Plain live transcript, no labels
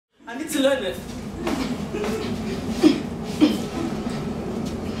to learn it.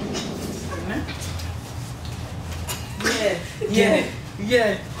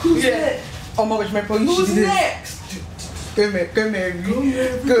 Yeah. Oh my gosh, my phone. Who's next? Go Mary. Go Mary.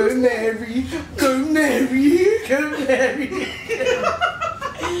 Go Mary. Go Mary. Go Mary.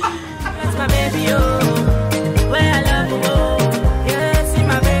 That's my baby, oh. Where I love you, oh. Yeah, see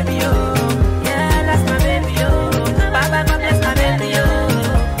my baby, oh. Yeah, that's my baby, oh. Baba, God bless my baby, oh.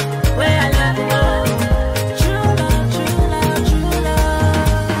 Where I love you, oh. True love, true love, true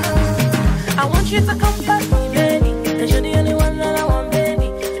love. I want you to come back, baby. Cause you're the only one that I want, baby.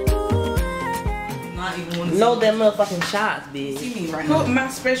 Not even one. Load them motherfucking shots, bitch. See me right now. Put my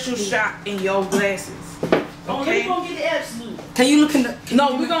special shot in your glasses. Oh, Okay. we gonna get the absolute. Can you look in the?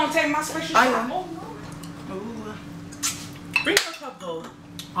 No, we're gonna take my special I shot. am. Oh no. Bring your cup though.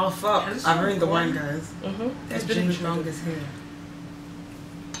 Oh fuck! I ruined the wine, guys. That's Gin Strong is here.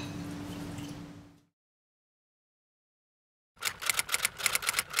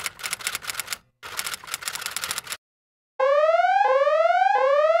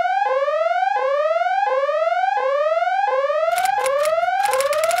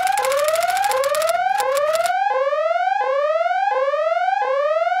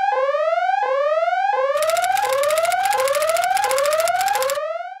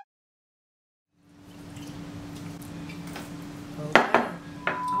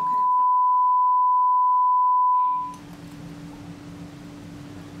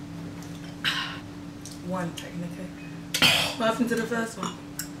 One technically. What happened to the first one?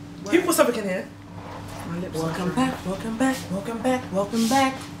 You put something in here. My lips Welcome back, welcome back, welcome back, welcome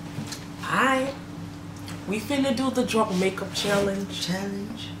back. Alright. We finna do the drunk makeup challenge.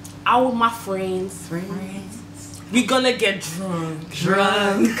 Out with my friends. We gonna get drunk.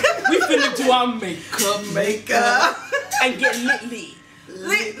 We finna do our makeup. And get litly.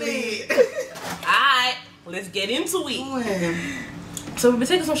 Alright, let's get into it. So we've been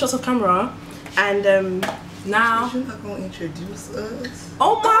taking some shots off camera. And now. You're not gonna introduce us?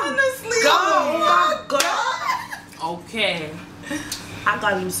 Oh my Honestly, God. Okay. I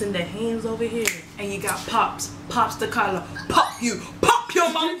got Lucinda's hands over here. And you got Pops. Pops the collar. Pop you. Pop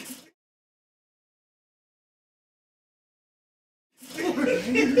your mouth.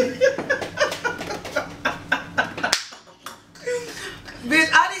 Bitch,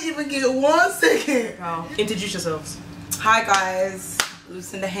 I didn't even get 1 second. Introduce yourselves. Hi guys,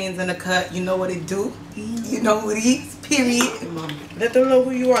 Lucinda hands in the cut. You know what it do. You know what it is. Period. Let them know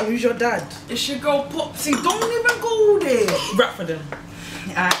who you are and who's your dad. It should go Popsy. Don't even go there. Rap for them.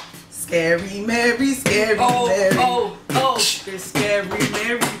 Scary Mary, scary Mary. Oh, it's scary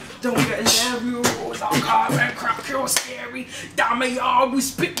Mary. Don't get Larry rules. I'll come and crack your scary. Damn it, y'all, we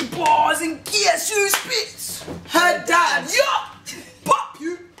spit the bars and guess who spits? Her dad. Yup! Pop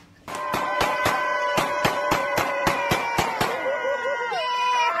you!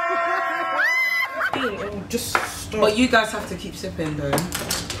 Just stop. But you guys have to keep sipping though.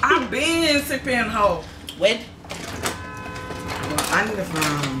 I've been sipping hoe. When? I need a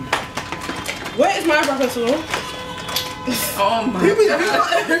from. Where is my eyebrow pencil? Oh my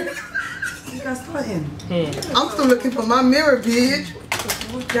god. You guys starting? I'm still looking for my mirror, bitch.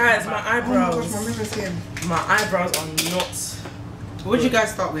 Guys, my Oh my eyebrows. gosh, my mirror's here. My eyebrows are not. What did you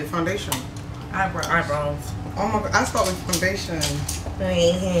guys start with? Foundation? Eyebrows. Oh my god, I start with foundation.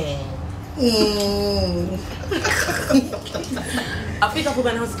 I think I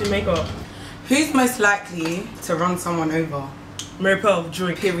forgot how to do makeup. Who's most likely to run someone over? MARYPEARL,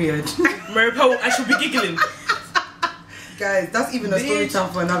 drink. Period. MARYPEARL, I should be giggling. Guys, that's even a story time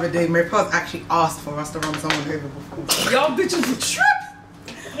for another day. MARYPEARL'S actually asked for us to run someone over before. Y'all bitches a trip.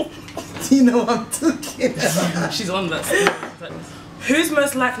 Do you know what I'm talking about? She's on that. Who's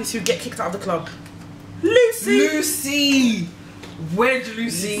most likely to get kicked out of the club? Lucy. Lucy! Where'd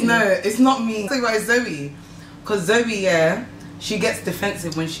Lucy? No, it's not me. I'll tell you why, it's Zoe. Because Zoe, yeah, she gets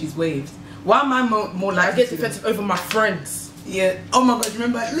defensive when she's waved. Why am I more likely I get to? defensive over my friends. Yeah. Oh my gosh,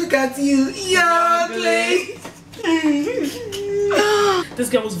 remember? Look at you, young lady. This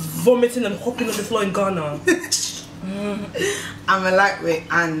girl was vomiting and hopping on the floor in Ghana. I'm a lightweight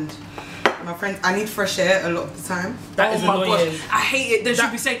and my friends, I need fresh air a lot of the time. That is annoying. gosh, I hate it. They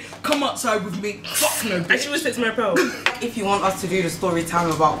should be saying, come outside with me. Fuck no, And bitch. she respects MARYPEARL. If you want us to do the story time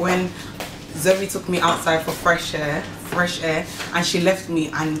about when Zoe took me outside for fresh air, and she left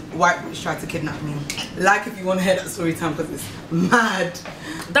me and white witch tried to kidnap me. Like if you want to hear that story time because it's mad.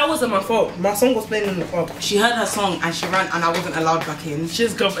 That wasn't my fault. My song was playing in the club. She heard her song and she ran and I wasn't allowed back in.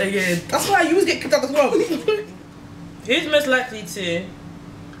 She's got again. That's why you always get kicked out as well. Who's most likely to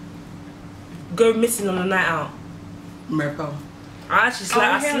go missing on a night out? MARYPEARL. I actually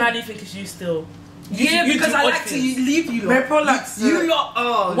slightly think it's you still. Yeah, you because do I odd like to things. leave you. Mary Pearl likes you lot.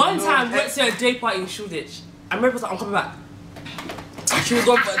 Oh, One no. time we went to a day party in Shoreditch, and Mary was like, I'm coming back. She was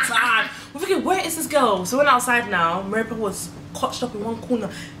gone for a time. We're thinking, where is this girl? So we went outside now. Mary was cotched up in one corner,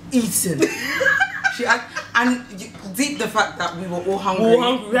 eating. Deep the fact that we were all hungry.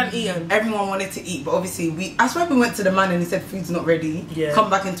 We hadn't eaten. Everyone wanted to eat, but obviously I swear we went to the man and he said food's not ready. Yeah. Come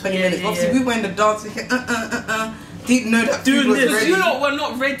back in 20 minutes. Obviously we were in the dance. We Deep know that food was ready. You lot were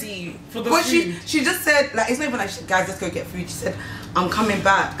not ready for the food. She just said, like, it's not even like, guys, let's go get food. She said, I'm coming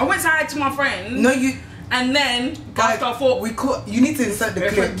back. I went to hide to my friend. No, you. And then Guys, after I thought you need to insert the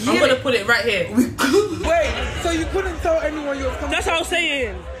clip. I'm gonna put it right here. We could. Wait, so you couldn't tell anyone you were coming? That's what I was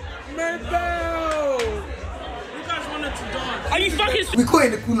saying. Mary Pearl! You guys wanted to dance. Are you fucking? We caught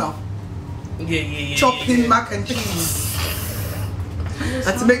in the corner. Yeah. Chopping mac and cheese.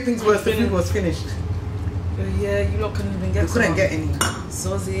 And to make things worse, the food was finished. yeah, you lot couldn't even get. We couldn't get any.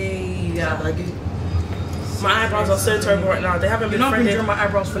 Sozie. Yeah. My eyebrows are so terrible right now. They haven't You've been not been friendly. doing my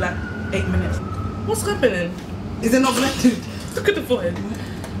eyebrows for like 8 minutes. What's happening? Is it not blended? Look at the forehead.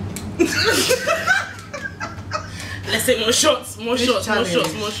 Let's take more shots. More shots.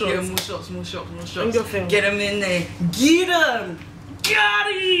 Yeah, more shots. On your thing. Get them in there. Get them.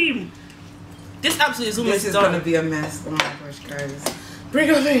 Got him. This absolutely is almost This is done. gonna be a mess. Oh my gosh, guys. Bring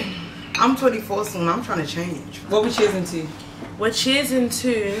your thing. I'm 24 soon. I'm trying to change. What we cheering to? We're cheersing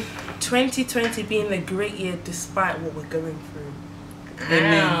to 2020 being a great year despite what we're going through.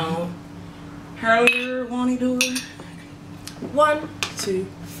 Amen. Ow. How you wanna do it? 1, 2,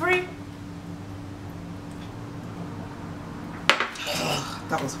 3.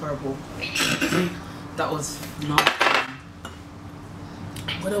 That was horrible. That was not.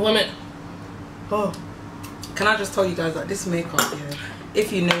 What a woman. Oh. Can I just tell you guys that this makeup, yeah,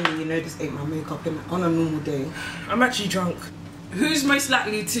 if you know me, you know this ain't my makeup on a normal day. I'm actually drunk. Who's most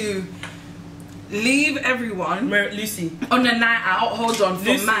likely to leave everyone Lucy. on a night out? Hold on, for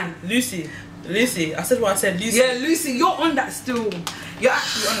Lucy. man. Lucy. I said what I said. Lucy. Yeah, Lucy, you're on that still. You're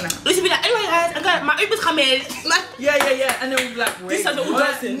actually on that. Lucy be like, anyway guys, I got my Uber's coming. Yeah. And then we'll be like, wait. This is all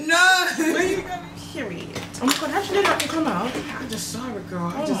dancing. No! Where you going? Period. Oh my god, how'd you know that can come out? I just saw it, girl.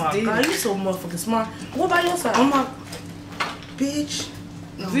 I Oh just my did. god, you so motherfucking smart. What about your side? Oh my. Bitch.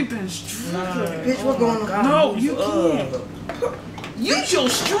 We've been struggling. Bitch, what's going on? No, you can't. Use your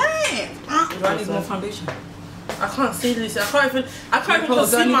strength. Do I need more foundation? I can't see Lucy. I can't even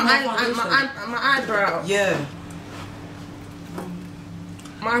Pause, see I need my more my eyebrow. Yeah.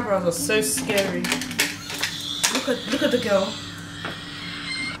 My eyebrows are so scary. Look at the girl.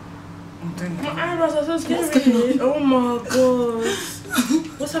 My eyebrows are so scary. Oh my god.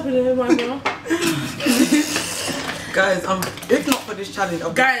 What's happening with my eyebrow? Guys, if not for this challenge,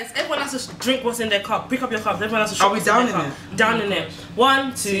 Guys, everyone has to drink what's in their cup. Pick up your cup. Everyone has to shot Are we what's down in their in cup. Down in it.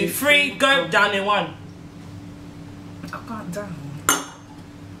 1, 2, 3, go. Down in 1. I can't down.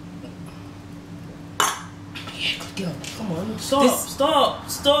 Yeah, good girl. Come on. Stop.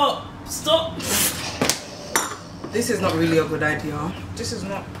 this is not really a good idea. This is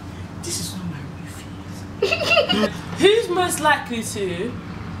not my refuse. Who's most likely to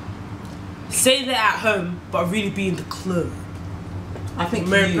say they're at home but really be in the club? I think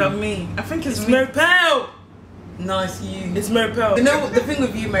Mary you. Pearl. Me. I think it's It's me. Mary Pearl. No, it's you. It's Mary Pearl. You know, the thing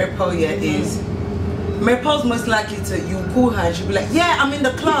with you, Mary Pearl, yeah, is Mary Pearl's most likely to, you'll call her and she'll be like, yeah, I'm in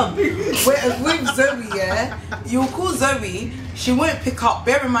the club. Whereas with Zoe, yeah, you'll call Zoe, she won't pick up.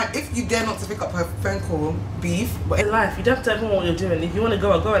 Bear in mind, if you dare not to pick up her phone call, beef. But In life, you don't have to tell everyone what you're doing. If you want to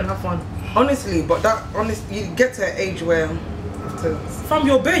go and have fun. honestly, you get to an age where you have to. Fam,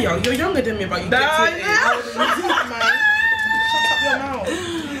 you're bare young. You're younger than me, but you get to an age. Man. Shut up your mouth.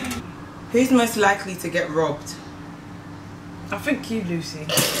 Who's most likely to get robbed? I think you, Lucy.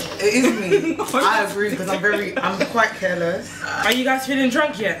 It is me. I agree because I'm quite careless. Are you guys feeling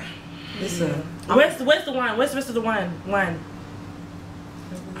drunk yet? Listen, Where's the wine? Where's the rest of the wine?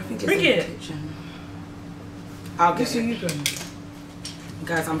 I think it's Bring in it. the kitchen. I'll get Lucy, it. you going?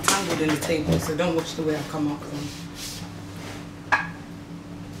 Guys, I'm tangled in the table, so don't watch the way I come up.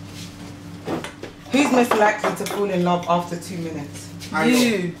 Who's most likely to fall in love after 2 minutes?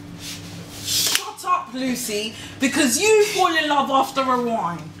 You. Shut up, Lucy, because you fall in love after a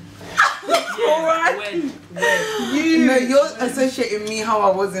wine. Alright. When? No, you're associating me how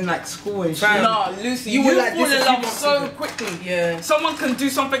I was in like school and shit. No, Lucy, you were like fall this in a few love months so ago. quickly. Yeah. Someone can do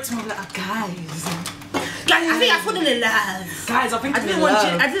something to me like, guys, Like, I think I put in the love. guys, I think I I'm didn't in want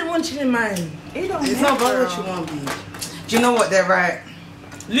love. you. I didn't want you in mine. It don't It's not about matter. what you want, B. Do you know what? They're right.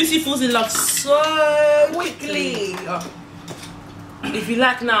 Lucy falls in love so quickly. If you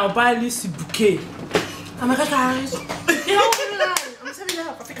like now, buy Lucy bouquet. Oh my god, guys. You know what I mean?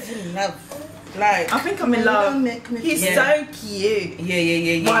 in love. Like, I think I'm in love. He's so cute.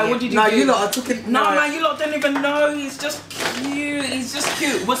 Yeah. Why? What did you do? No, you lot are talking. No, man, you lot don't even know. He's just cute. He's just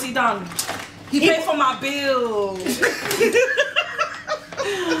cute. What's he done? He paid for my bill.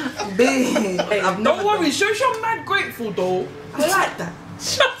 Big. Don't worry. Show you're mad grateful though. I like that.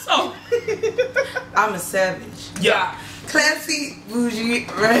 Shut up. I'm a savage. Yeah. Classy, bougie,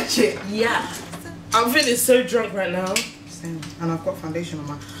 ratchet. Yeah. I'm feeling so drunk right now. Same. And I've got foundation on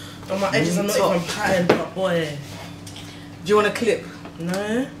my edges. I'm not even patterned, but boy. Do you want a clip?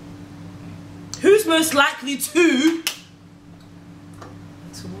 No. Who's most likely to?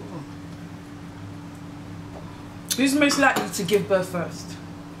 Who's most likely to give birth first?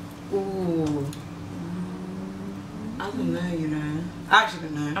 Ooh. I don't know, you know. I actually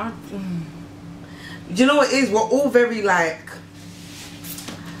don't know. Do you know what it is? We're all very like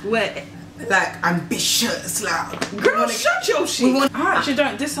ambitious, like Girl, shut your shit. I actually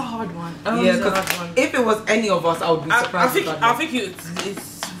don't. This is a hard one. Yeah, because if it was any of us, I would be surprised. I think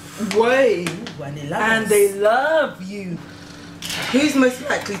it's way. And they love you. Who's most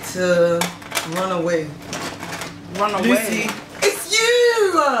likely to run away? Run away. Lucy. It's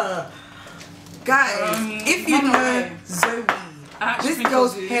you, guys. If you know Zoe, this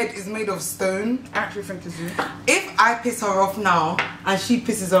girl's head is made of stone. I actually think it's you. If I piss her off now and she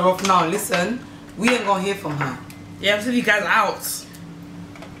pisses her off now, listen, we ain't gonna hear from her. Yeah, I'm sending you guys out.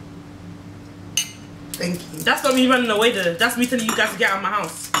 Thank you. That's not me running away though. That's me telling you guys to get out of my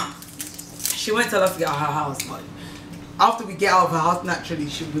house. She won't tell us to get out of her house, but after we get out of her house, naturally,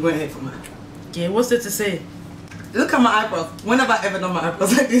 we won't hear from her. Yeah, what's there to say? Look at my eyebrows. When have I ever done my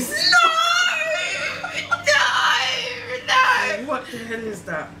eyebrows like this? No! What the hell is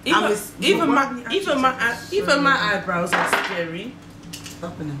that? Even my eyebrows are scary.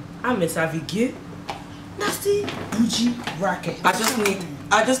 I miss Abigail. Nasty bougie racket. I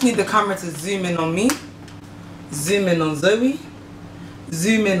just need the camera to zoom in on me, zoom in on Zoe,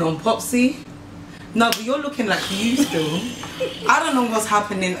 zoom in on Popsy. No, but you're looking like you still. I don't know what's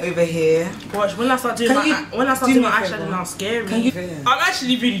happening over here. Watch, when I start doing my eyeshadow now, scary. I'm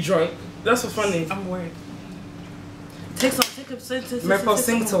actually really drunk. That's what's funny. I'm worried. Take a Maripel,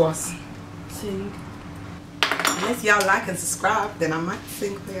 sing to us. Sing. Unless y'all like and subscribe, then I might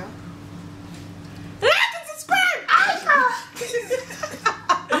sing for y'all. Like and subscribe!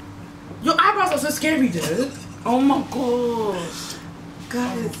 Your eyebrows are so scary, dude. Oh my gosh.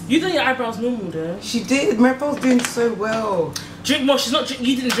 Guys, you done your eyebrows normal, though. She did. Maripel's doing so well. Drink more. She's not.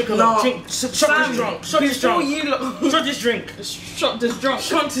 You didn't drink a lot. Drink. Shot this drunk. Shot this drunk. Shot this drink. Shot this drunk.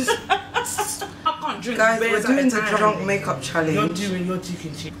 Shot this. I can't drink. Guys, we're doing the drunk makeup challenge. You're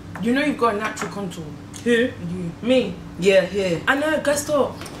taking shit. You know you've got a natural contour. Who? You. Me. Yeah, here. I know. Guys,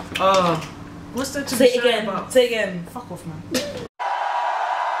 stop. What's there to say be it again? about? Say it again. Fuck off, man.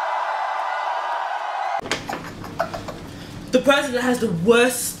 The person that has the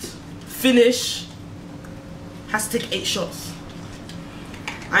worst finish has to take 8 shots.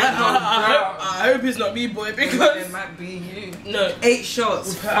 I hope it's not me, boy, because it might be you. No, 8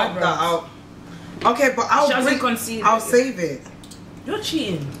 shots. Fuck that out. Okay, but I'll save it. You're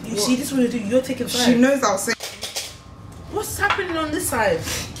cheating. You see, this is what you do. You're taking 5. She knows I'll save. What's happening on this side?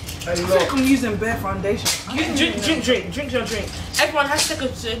 I think I'm using bare foundation. Drink your drink. Everyone has to take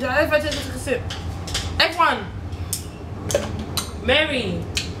a sip. Everyone take a sip. Everyone. Mary.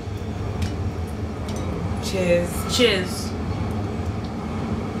 Cheers. Cheers.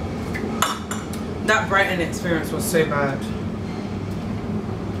 That Brighton experience was so bad.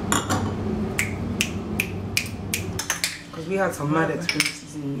 Because we had some mad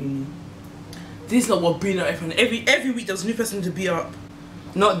experiences in uni. These lot were beating up everyone. Every week there was a new person to beat up.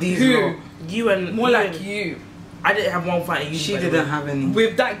 Not these. Who? You and more like you. I didn't have one fight. She didn't have any.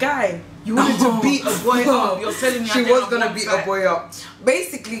 With that guy. You wanted to beat a boy up. You're telling me she was gonna beat a boy up.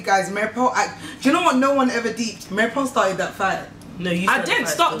 Basically, guys, Maripel. Do you know what? No one ever deeped. Maripel started that fight. No, you. I didn't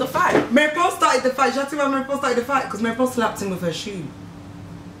start the fight. Maripel started the fight. Shut up, Maripel started the fight because Maripel slapped him with her shoe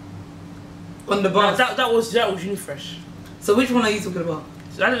on the bus. No, that was Unifresh. So which one are you talking about?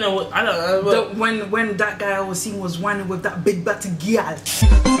 I don't know what. I don't know. When that guy I was seeing was whining with that big batty girl.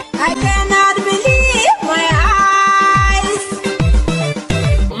 I cannot believe my eyes.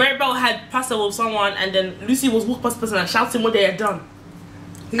 Maripel had passed over with someone, and then Lucy was walking past the person and shouting what they had done.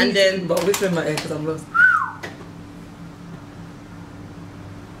 And then, but whisper in my ear because I'm lost.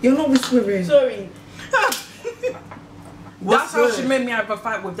 You're not whispering. Sorry. That's how she made me have a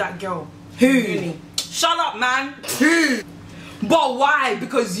fight with that girl. Who? Uni. Shut up, man. Who? But why?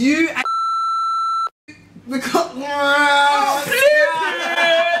 Because you and because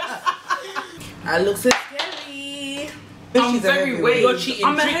I look so scary. I'm She's a very heavyweight. weight. You're cheating.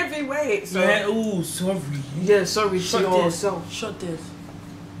 I'm a heavyweight. So. Yeah, ooh, sorry. Yeah, sorry. Shut Shut this. yourself. Shut this.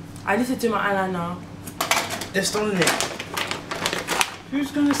 I need to do my eyeliner. They're stolen it.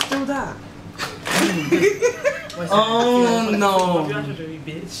 Who's gonna steal that? Oh no.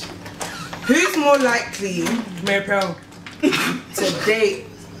 Bitch. Who's more likely Mary Pearl. to date?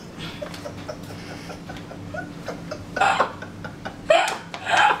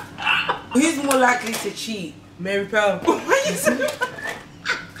 Who's more likely to cheat? Mary Pearl.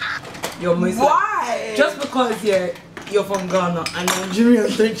 You're most Why? just because you're from Ghana and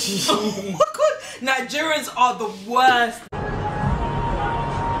Nigerians don't cheat. Nigerians are the worst.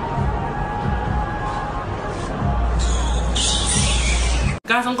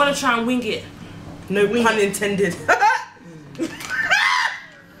 Guys, I'm gonna try and wing it. No pun intended.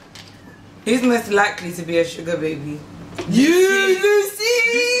 Who's most likely to be a sugar baby? You,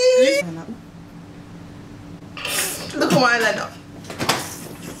 Lucy! Look at my eyeliner.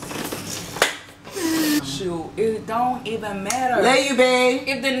 Shoot, it don't even matter. There you, babe.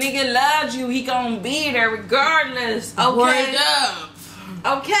 If the nigga loves you, he gonna be there regardless. Okay. Word up.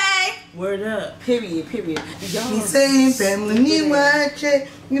 Okay. Word up. Period. The same family,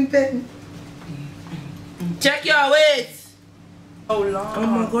 Check your weights. Oh long. Oh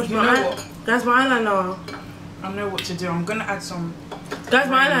my gosh, you my know eye. what? That's my eyeliner. I know what to do. I'm gonna add some. That's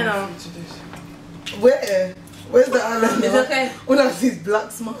my eyeliner. to this. Where? Where's the eyeliner? It's okay. All I see is black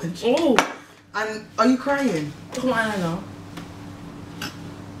smudge. Oh, And are you crying? look at my eyeliner.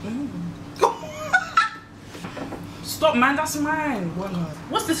 Stop, man. That's mine.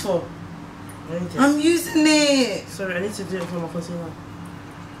 What's this for? I'm using it. Sorry, I need to do it for my concealer.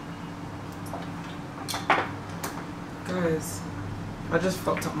 Guys, I just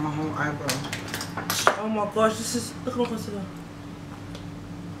fucked up my whole eyebrow. Oh my gosh, this is. Look at my concealer.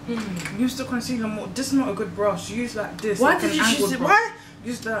 Use the concealer more. This is not a good brush. Use like this. Why like did an you angled use it? brush. Why?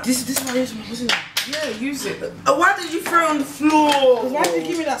 Use that. This is why I use my concealer. Yeah, use it. Why did you throw it on the floor? Why did you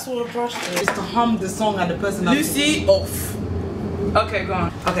give me that sort of brush? It's to hum the song and the person that Lucy off. Okay, go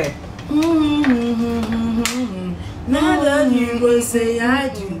on. Okay. Now that you will say I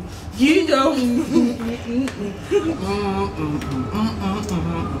do, you don't.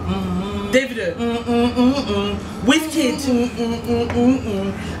 David, Wizkid.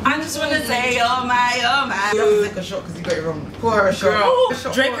 I just wanna say, oh my. You have to take a shot because you got it wrong. Pour her a shot. Oh, A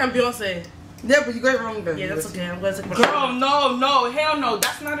shot, Drake pour her. and Beyonce. Yeah, but you got it wrong though. Yeah, that's okay. I'm gonna take my Girl, no, hell no.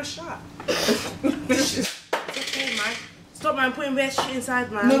 That's not a shot. It's okay, man. Stop, man. Putting that shit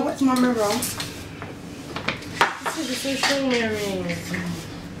inside, man. No, what's my mirror? This is so strong, Mary.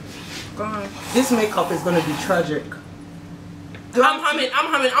 Go on. This makeup is gonna be tragic. I'm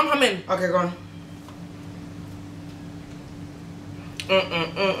humming. Okay, go on.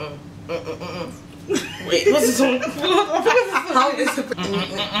 Wait, what's the song? How is it?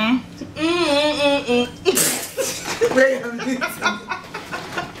 Wait, I'm listening.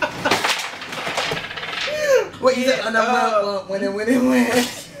 What you said? When it went.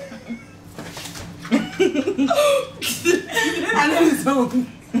 I know the song.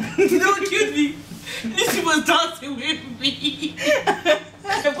 Don't kill me. Lucy was dancing with me.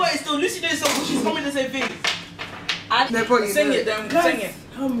 I've got it still. Lucy knows song, but she's humming the same thing. No, probably Sing do it then. Sing it.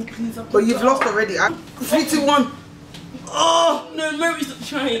 Help me, please. But you've lost already. 3, 2, 1. Oh no, Mary's not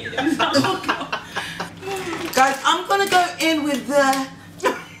trying. Guys, I'm gonna go in with the.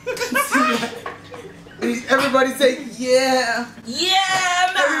 Everybody say yeah.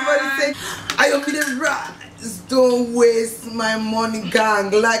 Yeah, man. Everybody say I am the rise. Don't waste my money, gang.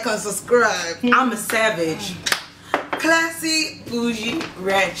 Like and subscribe. I'm a savage. Classy, bougie,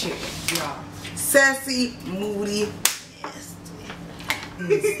 ratchet. Yeah. Sassy, moody.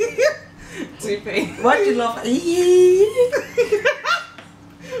 T-Pain. Why do you laugh?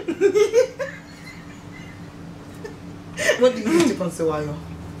 What do you use to conceal oil?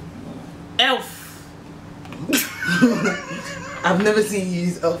 Elf. I've never seen you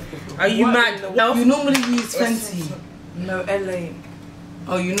use elf before. Are you mad? Elf? You normally use Fenty. No, LA.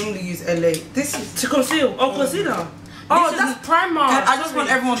 Oh, you normally use LA. This is. To conceal. Oh, concealer. Oh, This that's is- primer. I just want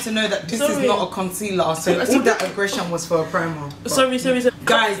everyone to know that this is Sorry. not a concealer. So all that aggression was for a primer. But Sorry.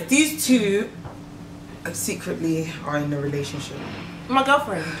 guys, these two secretly are in a relationship. My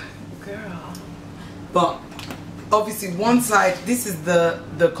girlfriend. Girl. But obviously one side, this is the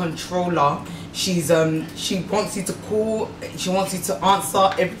controller. She's she wants you to call, she wants you to answer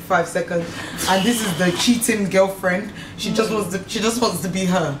every 5 seconds, and this is the cheating girlfriend. She just wants to be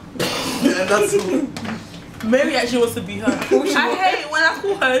her. And that's all. Mary actually wants to be her. I hate it when I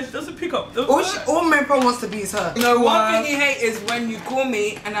call her, she doesn't pick up. All Mary wants to be is her. No, one thing you hate is when you call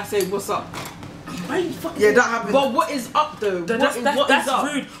me and I say, what's up? Why you fucking? Yeah, that happened. But what is up though? That's what is up?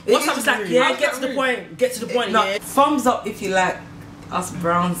 rude. It What's is up? It's like, rude. yeah, How's get that to the rude? point. Get to the point. No, Yeah. thumbs up if you like us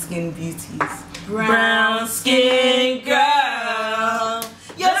brown skin beauties. Brown skin girl,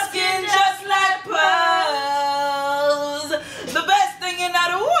 your skin just like pearls, the best thing in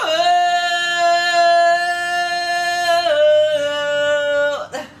the world.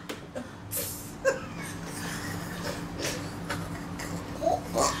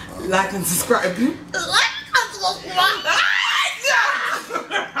 Like and subscribe.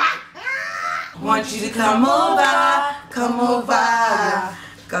 Want you to come over, come over.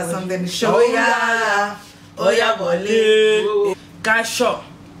 Got something to show ya. Oh yeah, boy. Guys, shop.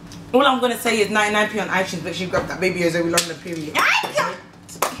 All I'm gonna say is 99p on iTunes. Make sure you grab that baby as we long the period.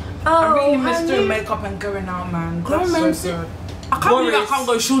 I really miss doing makeup and going out, man. That's so sad. I can't believe I can't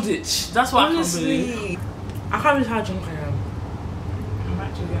go Shoreditch. That's what I can't believe. Honestly, I can't believe how drunk I am. I'm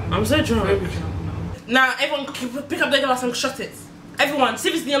actually getting I'm so drunk. very drunk now. Now, everyone pick up their glass and shut it. Everyone,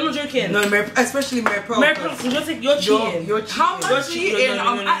 seriously, I'm not joking. No, especially MARYPEARL'S. MARYPEARL'S, you're cheating. You're cheating. How am I cheating?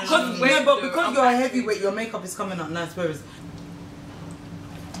 I'm actually Yeah, but because you're a heavyweight, your makeup is coming out nice. Whereas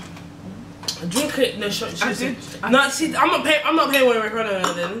Drink it, no shot. I did. No, see, I'm not paying when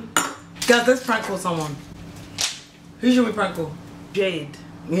we're then. guys, let's prank call someone. Who should we prank call? Jade.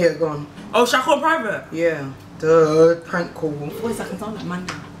 Yeah, go on. Oh, should I call private? Yeah, the prank call. Voice, I can sound like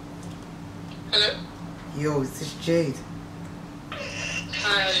Mandy. Hello? Yo, is this Jade?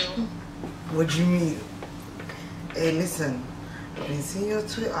 Hi. What do you mean? Hey, listen. I've been seeing your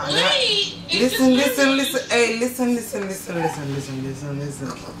Twitter. Wait! Listen. Hey, listen.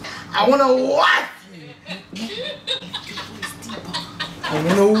 I wanna wife you. I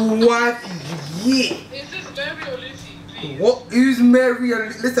wanna wife you. Yeah. Is this Mary or Lucy? Please. What? Who's Mary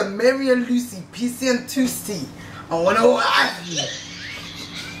and listen? Mary and Lucy, PC and 2C. I wanna wife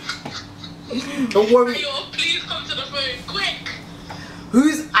you. Don't worry. Ayo, please come to the phone, quick!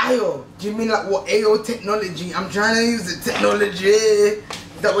 Who's Ayo? Do you mean like what AO technology? I'm trying to use the technology.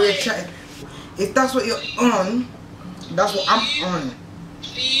 That way you're chatting. If that's what you're on, that's what I'm on.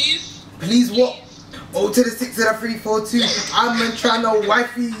 Please? Please what? O to the 6 to the 3, 4, 2. I'm trying to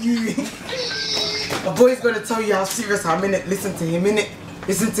wifey you. My boy's gonna tell you how serious I'm in it. Listen to him, innit?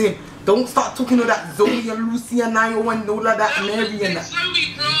 Listen to him. Don't start talking all that Zoe and Lucy and Ayo and all of that Mary and that.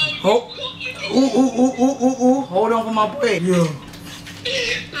 Zoe, bro. Ooh. Hold on for my boy. Yo.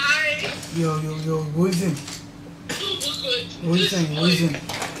 Hi. Yo. What is him? What's good? What is him?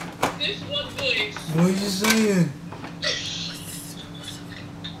 This one voice. What are you saying?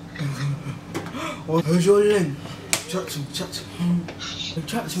 Where's your link? Chat to me.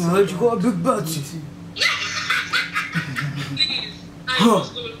 I heard you got a big body. Please. I what's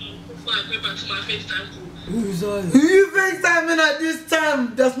going on? Before I go back to my FaceTime call. Who's that? Who you FaceTiming at this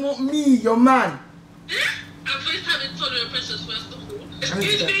time? That's not me, your man. I'm FaceTiming Tony and Princess first of all.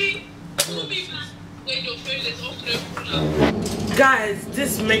 Excuse me. Call me back when your phone is off the cooler. Guys,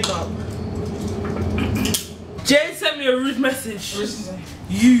 this makeup. Jade sent me a rude message.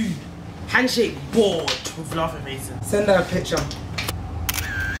 You handshake bored with laughing faces. Send her a picture.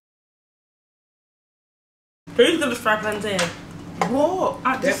 Who's gonna fry plantain? What?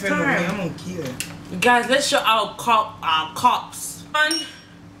 At this Definitely, time? I'm on keto. Guys, let's show our cups. 1,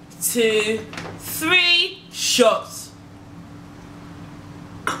 2, 3 shots.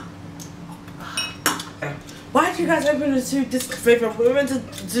 Why did you guys open the two disc favorite? We went to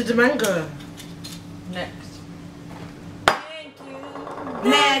the mango. Next. Thank you.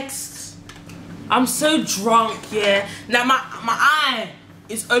 Next. I'm so drunk, yeah. Now my eye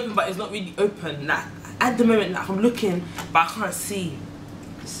is open, but it's not really open. Like at the moment, like I'm looking, but I can't see.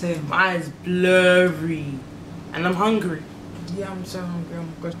 Same. My eye is blurry, and I'm hungry. Yeah, I'm so hungry.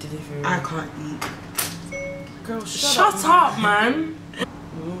 I'm going to delivery. I can't eat. Girl, Shut up, man.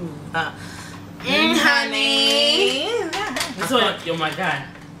 Honey. It's all like you're my guy.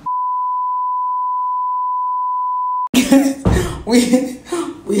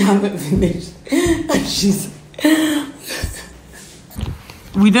 we haven't finished. And she's.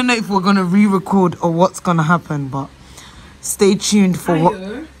 We don't know if we're gonna re-record or what's gonna happen, but stay tuned for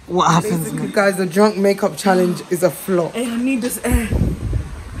what happens. Basically, guys, the drunk makeup challenge is a flop. Hey, I need this air.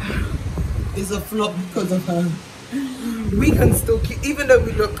 It's a flop because of her. We can still keep, even though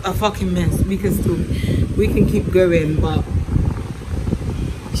we look a fucking mess, we can keep going, but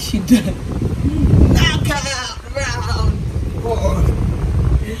she did. Knockout round.